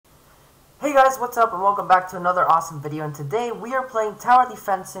Hey guys, what's up and welcome back to another awesome video, and today we are playing Tower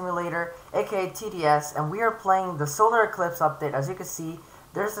Defense Simulator, aka TDS, and we are playing the Solar Eclipse update. As you can see,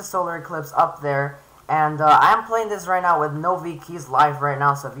 there's the Solar Eclipse up there, and I am playing this right now with Novik. He's live right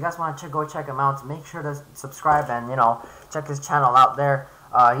now, so if you guys want to go check him out, make sure to subscribe and, check his channel out there.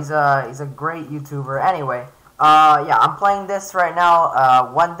 He's a great YouTuber. Anyway, yeah, I'm playing this right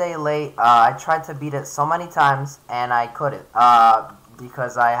now, one day late. I tried to beat it so many times, and I couldn't.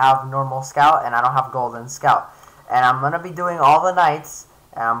 Because I have normal scout and I don't have golden scout, and I'm gonna be doing all the nights,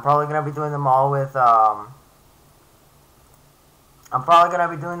 and I'm probably gonna be doing them all with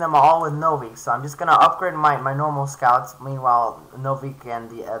Novik. So I'm just gonna upgrade my normal scouts. Meanwhile, Novik and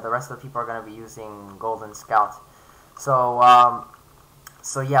the rest of the people are gonna be using golden scouts. So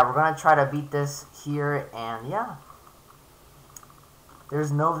yeah, we're gonna try to beat this here, and yeah.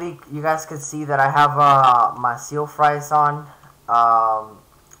 There's Novik. You guys could see that I have my seal fries on.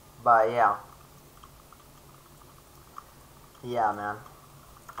 But yeah, man.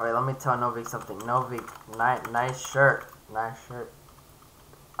 Alright, let me tell Novik something. Novik, nice shirt. I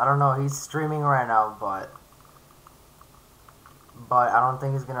don't know, he's streaming right now, but I don't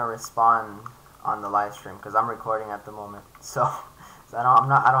think he's gonna respond on the live stream because I'm recording at the moment. So I don't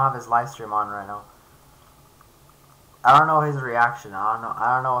have his live stream on right now. I don't know his reaction. I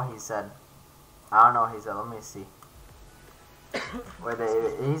don't know what he said. Let me see. Wait,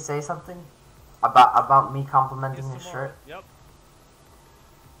 did he say something about me complimenting his shirt? Yep.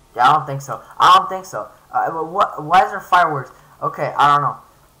 Yeah, I don't think so. Why is there fireworks? Okay, I don't know.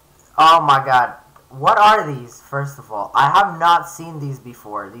 Oh my god, what are these? First of all, I have not seen these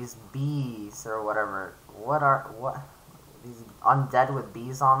before. These bees or whatever. What? These undead with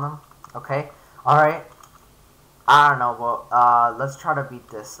bees on them? Okay, all right. I don't know. Well, let's try to beat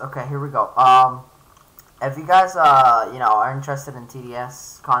this. Okay, here we go. If you guys, are interested in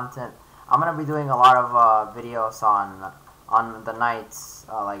TDS content, I'm gonna be doing a lot of videos on the nights,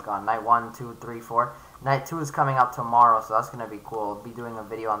 like on night 1, 2, 3, 4. Night 2 is coming out tomorrow, so that's gonna be cool. I'll be doing a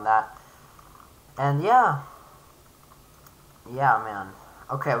video on that. And yeah, man.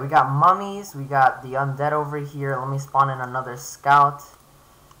 Okay, we got mummies, we got the undead over here. Let me spawn in another scout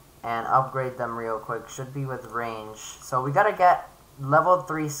and upgrade them real quick. Should be with range. So we gotta get level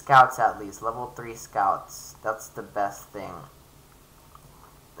 3 scouts at least. Level 3 scouts. That's the best thing.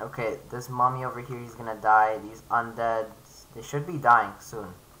 Okay, this mummy over here, he's gonna die. These undead, they should be dying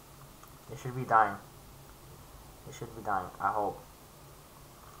soon. They should be dying, I hope.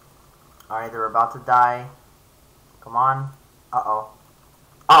 Alright, they're about to die. Come on. Uh-oh.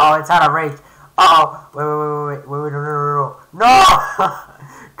 Uh-oh, it's out of rage. Uh-oh. Wait, no!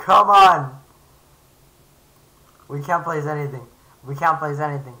 Come on! We can't place anything.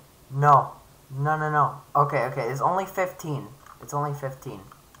 No. Okay, it's only 15.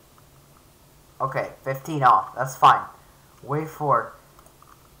 Okay, 15 off. That's fine. Wave 4.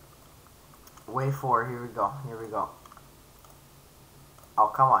 Here we go. Oh,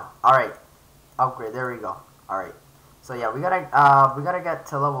 come on. Alright. Upgrade. There we go. Alright. So yeah, we gotta get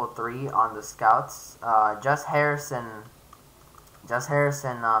to level 3 on the scouts. Just Harrison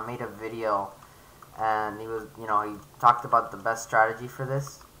made a video, and he was, he talked about the best strategy for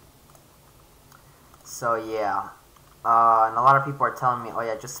this. So yeah, and a lot of people are telling me, oh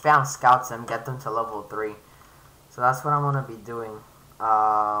yeah, just spam scouts and get them to level 3. So that's what I'm gonna be doing.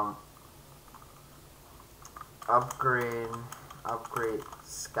 Upgrade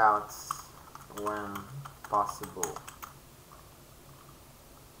scouts when possible.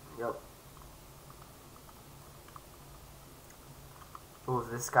 Yep. Ooh,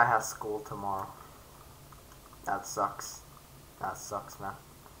 this guy has school tomorrow. That sucks, man.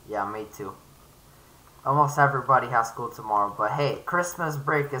 Yeah, me too. Almost everybody has school tomorrow, but hey, Christmas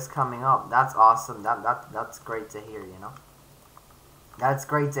break is coming up. That's awesome. That's great to hear, That's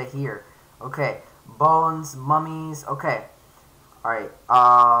great to hear. Okay, bones, mummies. Okay. Alright,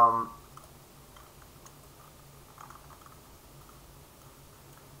 I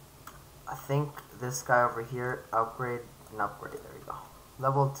think this guy over here, upgrade. There we go.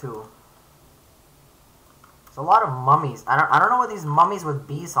 Level 2. There's a lot of mummies. I don't know what these mummies with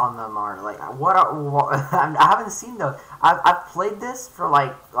bees on them are. Like, what I haven't seen those. I've played this for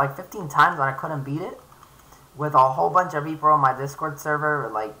like 15 times and I couldn't beat it with a whole bunch of people on my Discord server.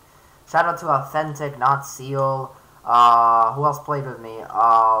 Like, shout out to Authentic, Not Seal. Who else played with me?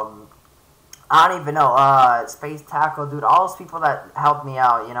 I don't even know. Space Tackle, dude. All those people that helped me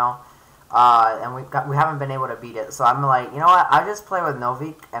out, and we haven't been able to beat it. So I'm like, you know what? I just play with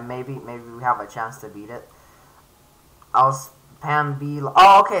Novik, and maybe we have a chance to beat it. I was Pam B.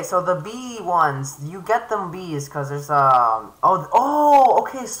 Oh, okay. So the bee ones, you get them bees because there's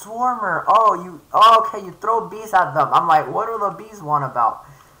okay, Swarmer. Okay, you throw bees at them. I'm like, what are the bees one about?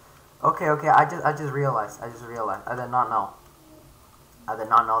 Okay. I just realized. I did not know. I did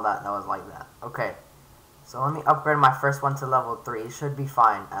not know that was like that. Okay. So let me upgrade my first one to level 3. It should be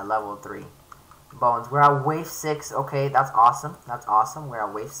fine at level 3. Bones. We're at wave 6. Okay, that's awesome. We're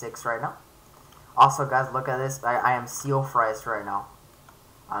at wave 6 right now. Also, guys, look at this. I am seal fries right now.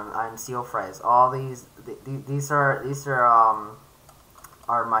 I'm seal fries. All these are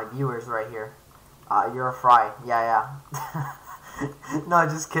my viewers right here. You're a fry. Yeah. No,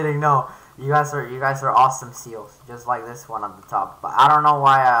 just kidding. No, you guys are awesome seals, just like this one at the top. But I don't know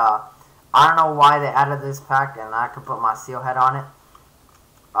why they added this pack, and I could put my seal head on it.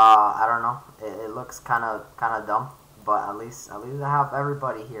 I don't know. It looks kind of dumb, but at least I have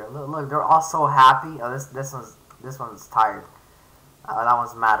everybody here. Look, they're all so happy. Oh, this one's tired. That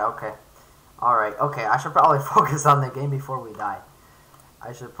one's mad. Okay, all right. Okay, I should probably focus on the game before we die.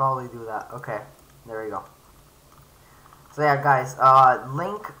 I should probably do that. Okay, there we go. So yeah, guys,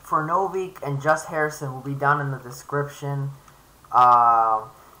 link for Novik and Just Harrison will be down in the description. Yeah,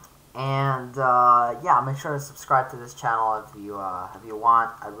 make sure to subscribe to this channel if you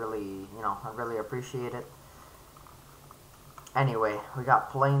want. I really appreciate it. Anyway, we got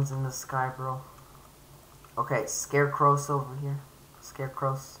planes in the sky, bro. Okay, Scarecrow's over here.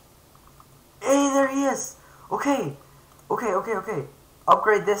 Scarecrow's. Hey, there he is. Okay.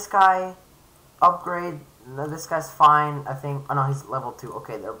 Upgrade this guy. Upgrade. No, this guy's fine. I think. Oh no, he's level 2.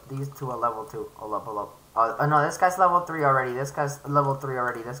 Okay, these two are level 2. Hold up. Oh no, this guy's level 3 already. This guy's level 3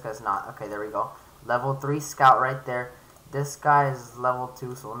 already. This guy's not. Okay, there we go. Level 3 scout right there. This guy is level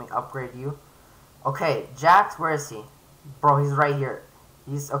 2, so let me upgrade you. Okay, Jax, where is he? Bro, he's right here.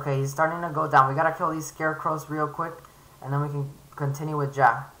 He's starting to go down. We gotta kill these scarecrows real quick, and then we can continue with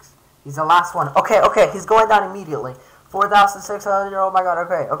Jax. He's the last one. Okay, he's going down immediately. 4,600. Oh my god.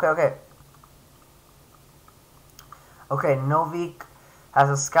 Okay. Okay, Novik has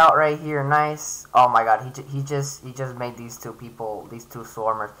a scout right here. Nice. Oh my god, he just made these two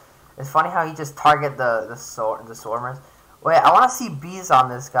swarmers. It's funny how he just target the swarmers. Wait, I want to see bees on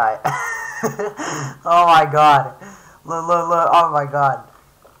this guy. Oh my god. Look. Oh my god.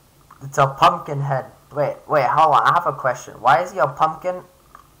 It's a pumpkin head. Wait, hold on. I have a question. Why is he a pumpkin?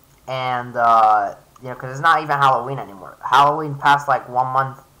 And because it's not even Halloween anymore. Halloween passed like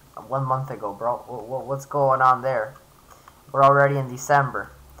 1 month ago, bro. What's going on there? We're already in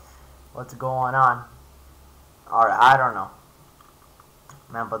December. What's going on? Alright, I don't know.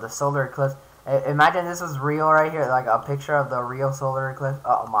 Man, but the solar eclipse. Imagine this was real right here. Like a picture of the real solar eclipse.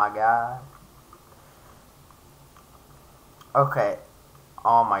 Oh my god. Okay.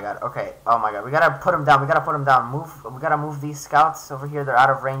 Oh my god. Okay. Oh my god. We gotta put him down. We gotta move these scouts over here. They're out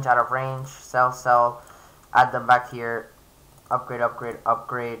of range. Sell. Add them back here. Upgrade. Put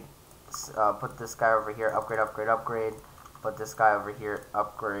this guy over here. Upgrade. Put this guy over here.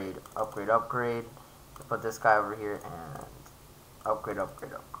 Upgrade. Put this guy over here and upgrade.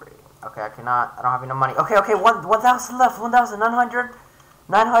 Okay, I don't have enough money. Okay, 1,000 left. 1,900.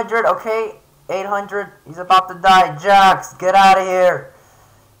 900. Okay, 800. He's about to die. Jax, get out of here.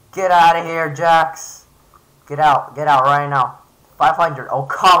 Get out of here, Jax. Get out right now. 500. Oh,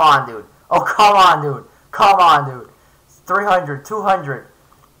 come on, dude. Come on, dude. 300. 200.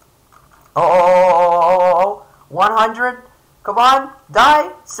 Oh. 100. Come on,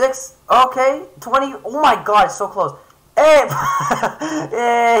 die. 6. Okay, 20. Oh my god, so close. Hey,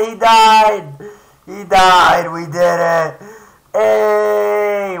 hey, he died. We did it.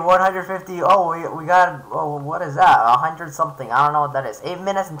 Hey, 150. Oh, we got. Oh, what is that? 100 something. I don't know what that is. 8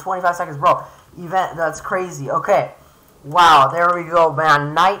 minutes and 25 seconds, bro. Event. That's crazy. Okay. Wow. There we go,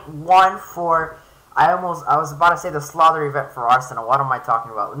 man. Night 1 for. I was about to say the slaughter event for Arsenal. What am I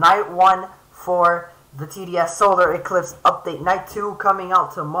talking about? Night 1 for the TDS Solar Eclipse update. Night 2 coming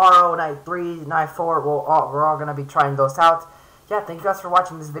out tomorrow. Night 3, Night 4. We're all going to be trying those out. Yeah, thank you guys for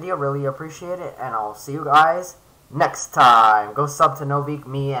watching this video. Really appreciate it. And I'll see you guys next time. Go sub to Novik,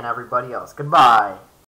 me, and everybody else. Goodbye.